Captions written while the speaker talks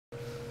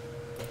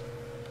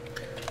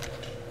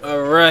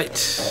Alright.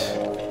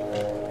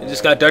 I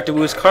just got Dr.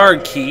 Wu's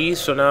card key,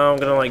 so now I'm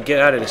gonna like get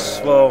out of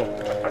this. Well,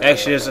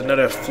 actually there's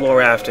another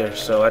floor after,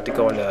 so I have to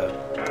go on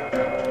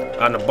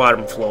the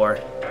bottom floor.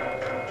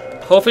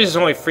 Hopefully there's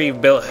only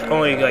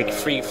only like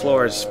 3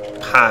 floors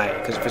high,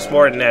 because if it's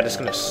more than that, it's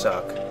gonna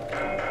suck.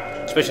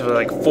 Especially for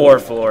like 4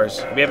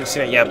 floors. We haven't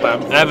seen it yet,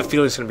 but I have a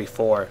feeling it's gonna be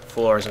 4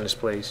 floors in this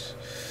place.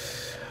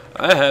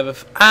 I have a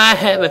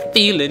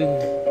feeling.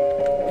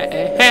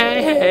 Hey,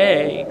 hey,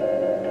 hey.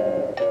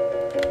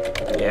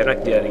 Yeah, I'm not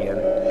gonna do that again.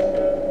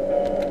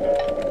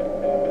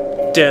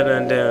 Dun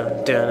dun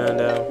dun dun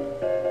dun.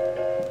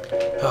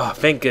 Oh,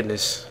 thank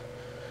goodness.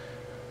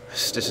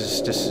 This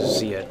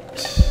is it.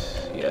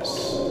 Yes.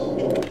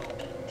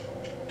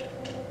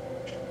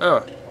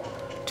 Oh,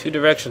 2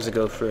 directions to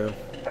go through.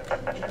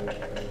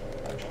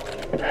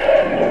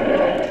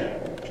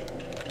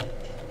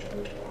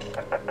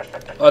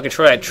 Oh, I can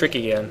try that trick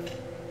again.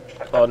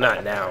 Well,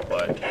 not now,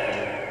 but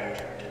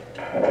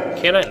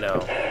can I?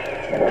 No.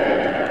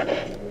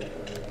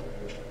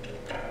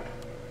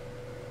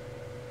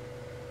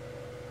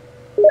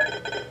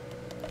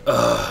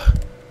 Ugh.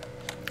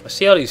 I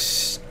see all these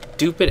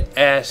stupid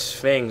ass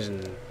things,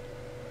 and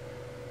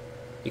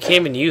you can't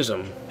even use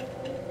them.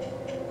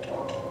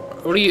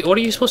 What are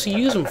you supposed to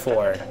use them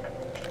for?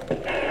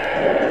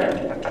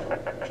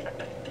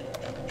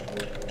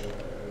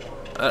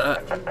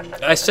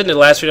 I said in the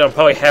last video I'm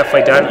probably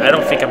halfway done. I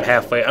don't think I'm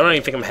halfway. I don't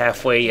even think I'm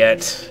halfway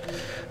yet.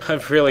 I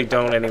really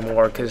don't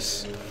anymore,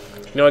 because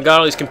you know I got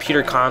all these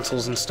computer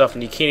consoles and stuff,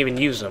 and you can't even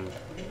use them.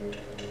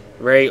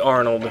 Ray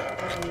Arnold.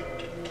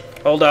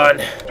 Hold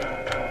on.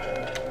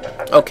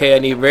 Okay, I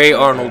need Ray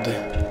Arnold.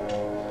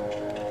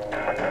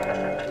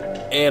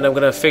 And I'm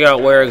gonna figure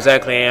out where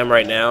exactly I am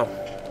right now.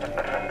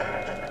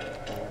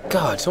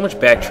 God, so much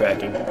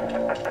backtracking.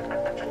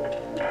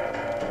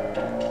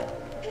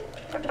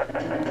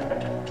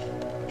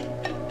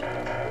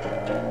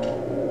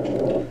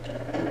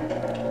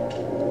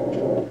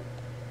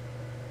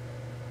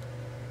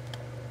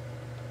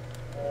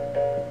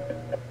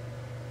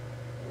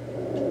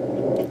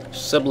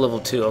 Sub-level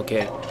 2,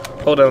 okay.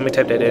 Hold on, let me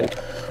type that in.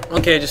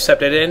 Okay, I just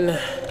typed that in,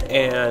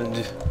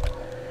 and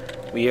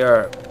we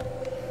are...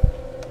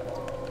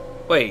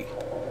 Wait.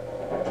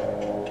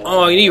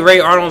 Oh, you need Ray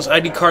Arnold's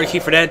ID card key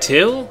for that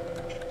too?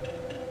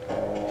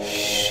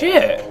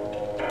 Shit.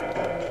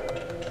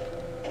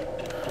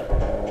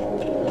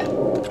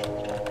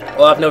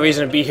 Well, I have no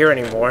reason to be here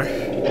anymore.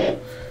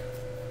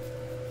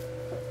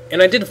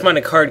 And I did find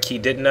a card key,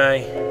 didn't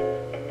I?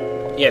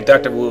 Yeah,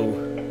 Dr.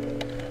 Wu.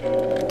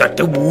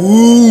 Dr.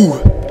 Wu!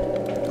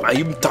 I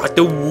am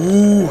Dr.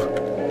 Wu!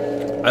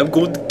 I'm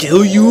going to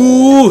kill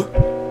you!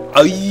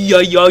 Ay,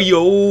 ay, ay,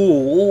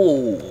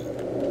 oh!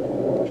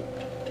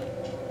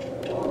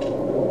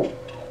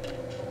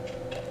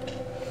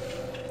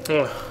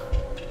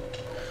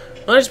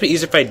 It'd just be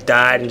easier if I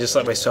died and just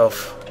let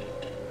myself...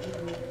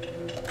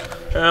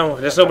 Oh,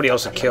 there's nobody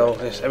else to kill.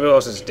 Everyone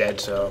else is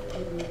dead, so...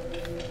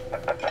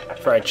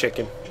 Fried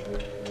chicken.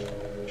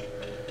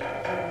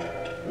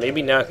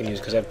 Maybe now I can use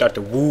it because I have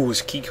Dr.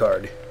 Wu's key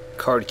card.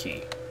 Card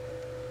key.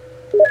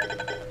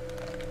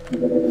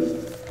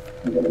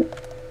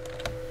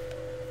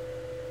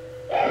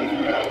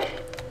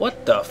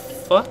 What the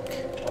fuck?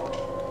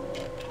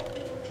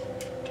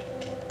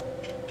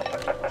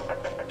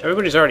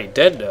 Everybody's already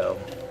dead though.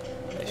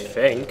 I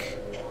think.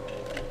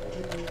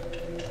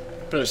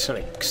 They're just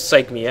gonna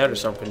psych me out or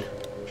something.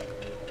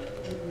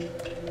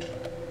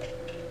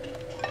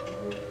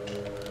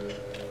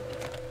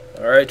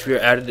 Alright, we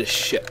are out of the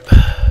ship.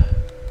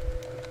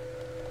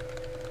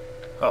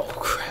 Oh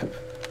crap.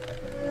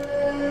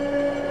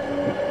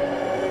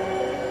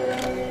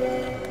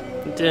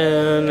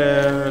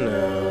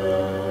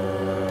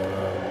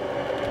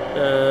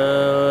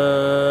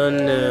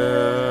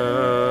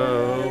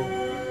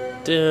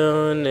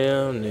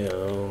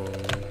 No.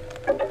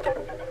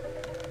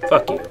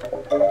 Fuck you.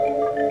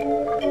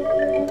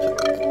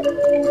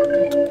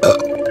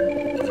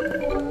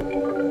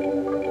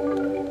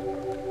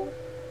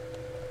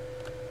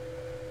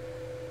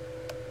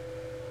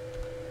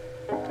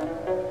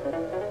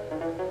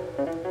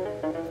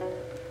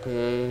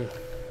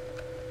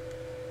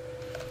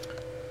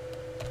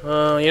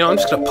 You know, I'm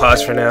just gonna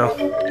pause for now.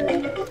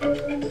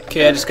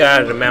 Okay, I just got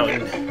out of the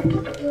mountain.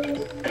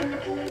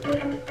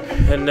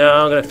 And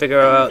now I'm gonna figure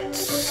out...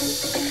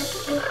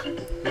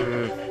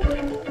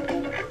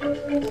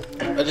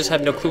 I just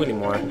have no clue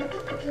anymore.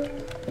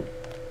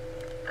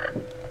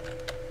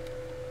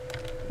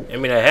 I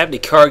mean, I have the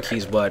card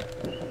keys, but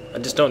I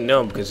just don't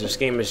know because this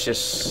game is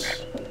just...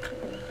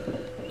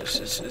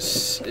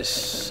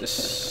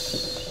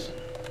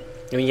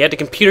 I mean, you have the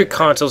computer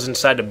consoles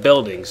inside the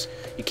buildings.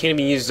 You can't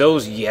even use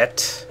those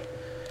yet.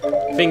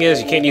 The thing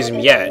is, you can't use them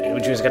yet,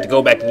 which means I got to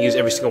go back and use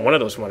every single one of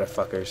those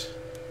motherfuckers.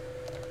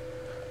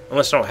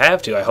 Unless I don't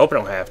have to. I hope I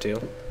don't have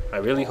to. I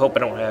really hope I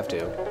don't have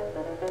to.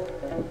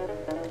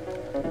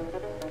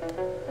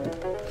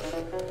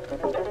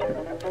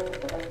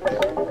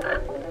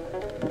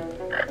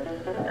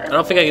 I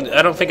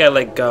don't think I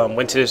like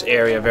went to this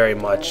area very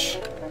much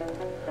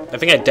I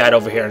think I died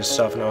over here and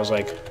stuff, and I was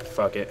like,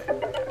 fuck it.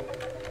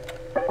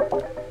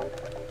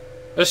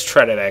 Let's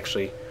try that,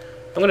 actually.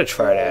 I'm gonna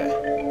try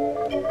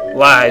that.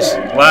 Lies.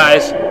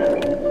 Lies.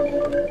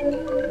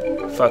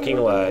 Fucking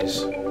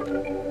lies.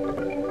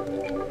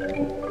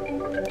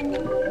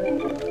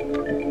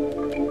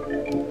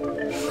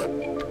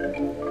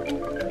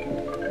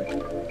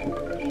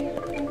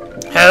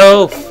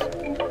 Help!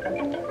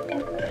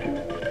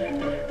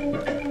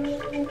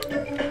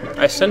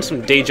 I sense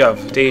some deja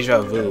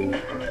vu.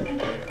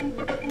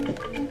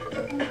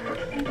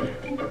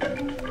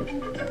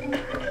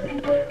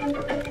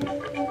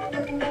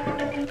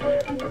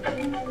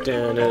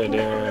 Dun, dun,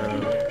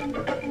 dun.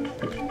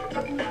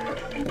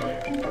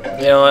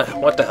 You know what?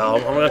 What the hell?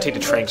 I'm gonna take the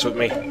tranks with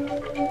me.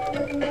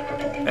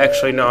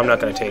 Actually, no, I'm not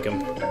gonna take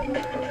him.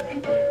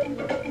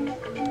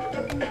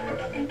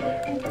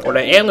 What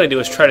I am gonna do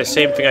is try the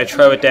same thing I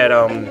tried with that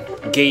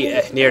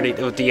gate near the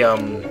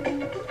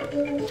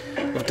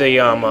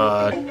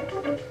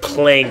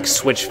plank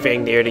switch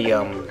thing near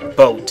the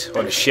boat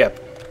or the ship.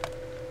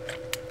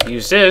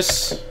 Use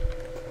this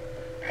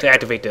to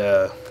activate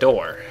the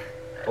door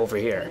over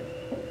here,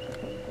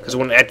 because it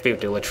wouldn't activate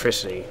with the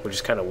electricity, which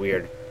is kind of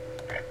weird.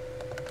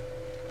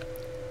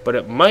 But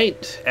it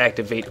might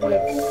activate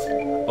with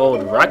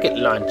old rocket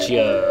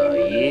launcher.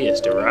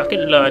 Yes, the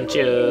rocket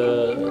launcher.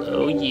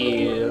 Oh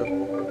yeah.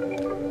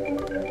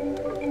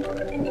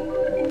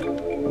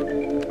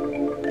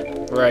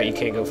 Right, you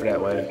can't go for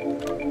that way.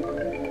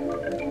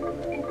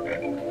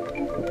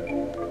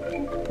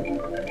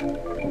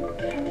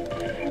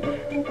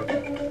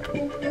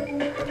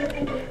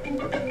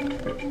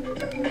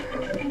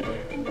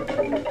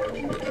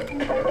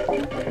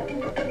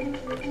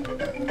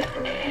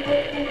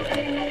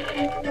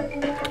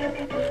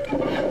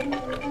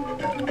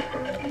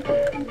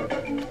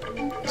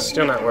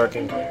 Still not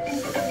working.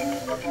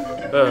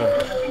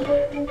 Ugh.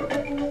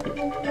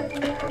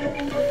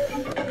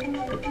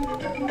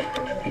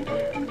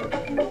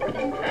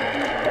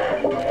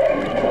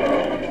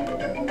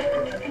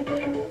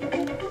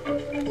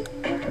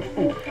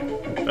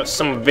 That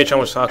son of a bitch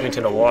almost talking to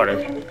the water.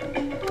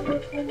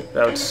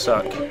 That would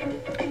suck.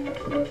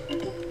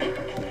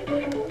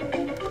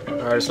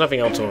 Alright, there's nothing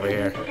else over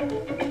here.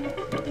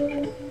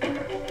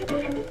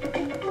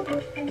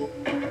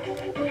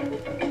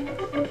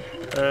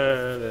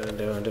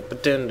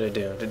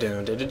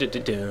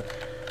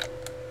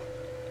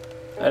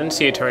 I didn't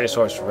see a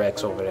Tyrannosaurus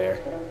Rex over there.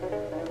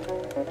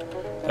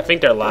 I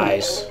think they're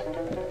lies.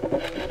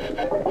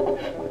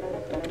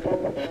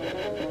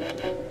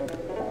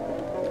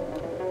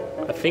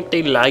 I think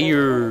they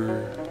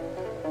liar.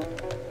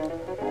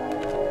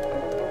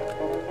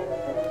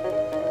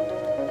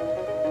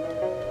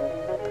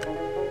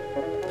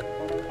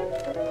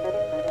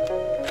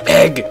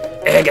 Egg!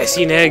 Egg! I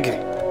see an egg!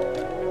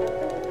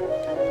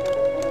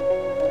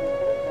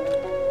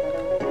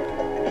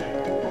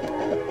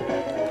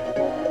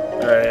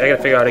 Alright, I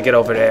gotta figure out how to get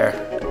over there.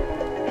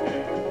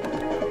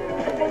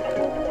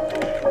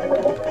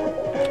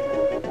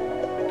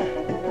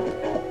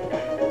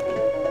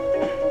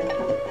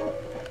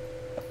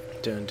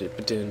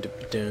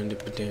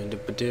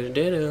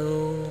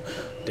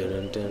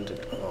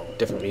 Oh,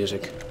 different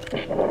music.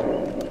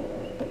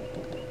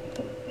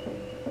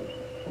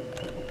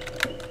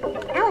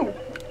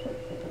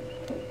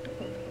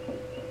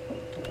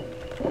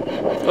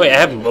 Wait, I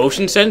have a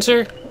motion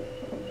sensor?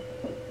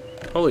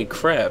 Holy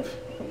crap.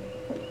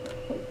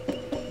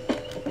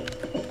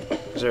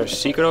 Is there a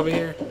secret over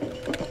here?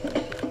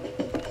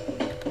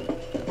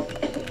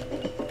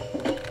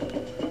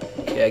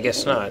 Okay, I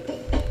guess not.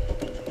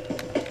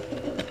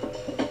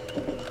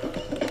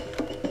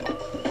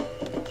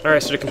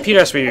 Alright, so the computer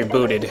has to be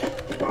rebooted.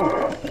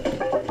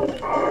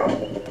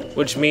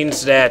 Which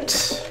means that...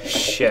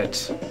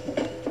 shit.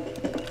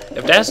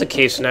 If that's the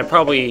case, then I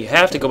probably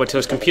have to go back to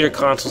those computer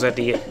consoles at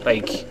the...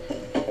 like...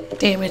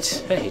 Damn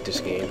it. I hate this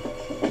game.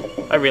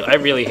 I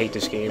really hate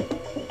this game.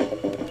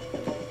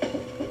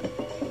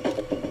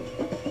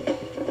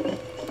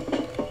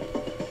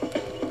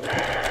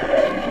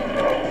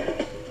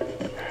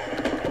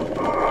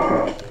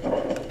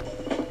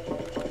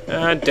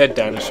 Ah, dead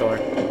dinosaur.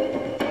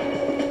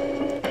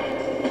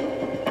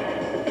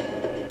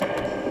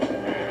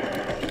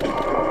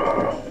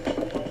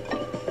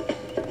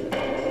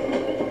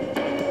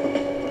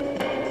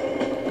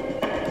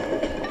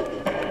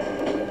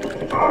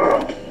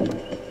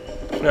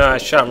 No, I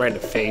shot him right in the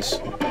face.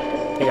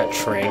 He got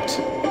tranked.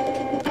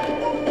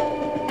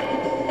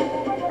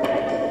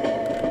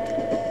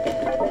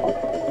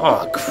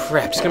 Oh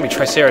crap, it's gonna be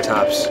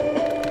Triceratops.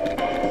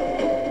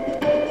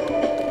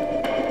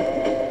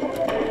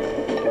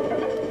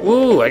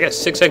 Woo, I got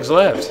 6 eggs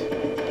left.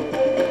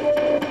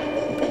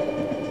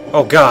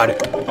 Oh god.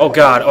 Oh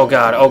god, oh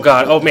god, oh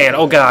god, oh man,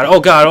 oh god,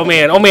 oh god, oh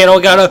man, oh man, oh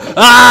god,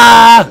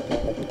 ah!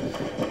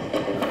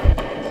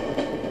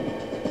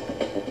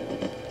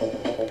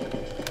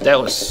 That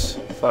was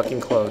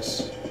fucking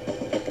close.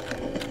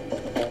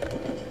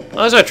 I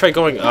was gonna try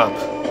going up.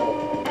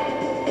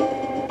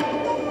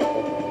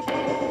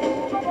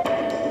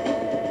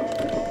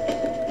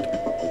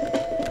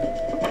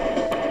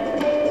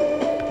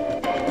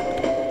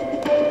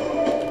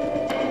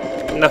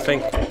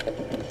 Nothing.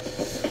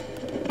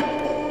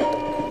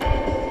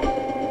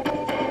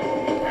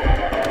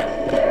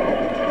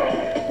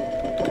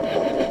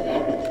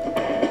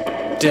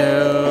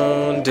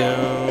 Down,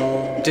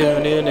 down,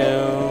 down, down,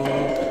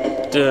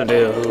 down,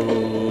 down.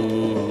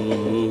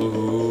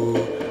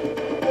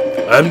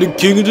 I'm the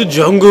king of the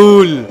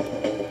jungle.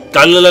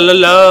 Da la la la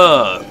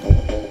la.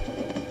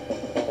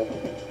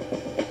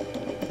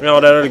 And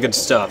all that other good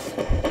stuff.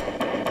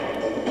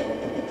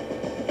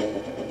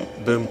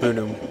 Boom,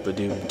 boom,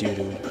 ba-doom,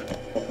 doo-doom.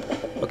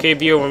 Okay,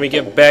 viewer, when we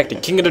get back to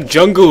King of the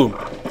Jungle,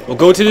 we'll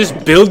go to this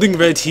building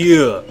right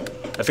here.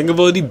 I think I've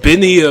already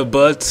been here,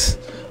 but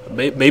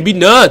maybe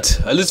not.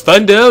 Let's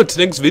find out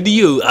next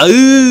video. How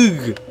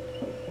do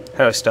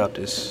I stop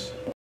this?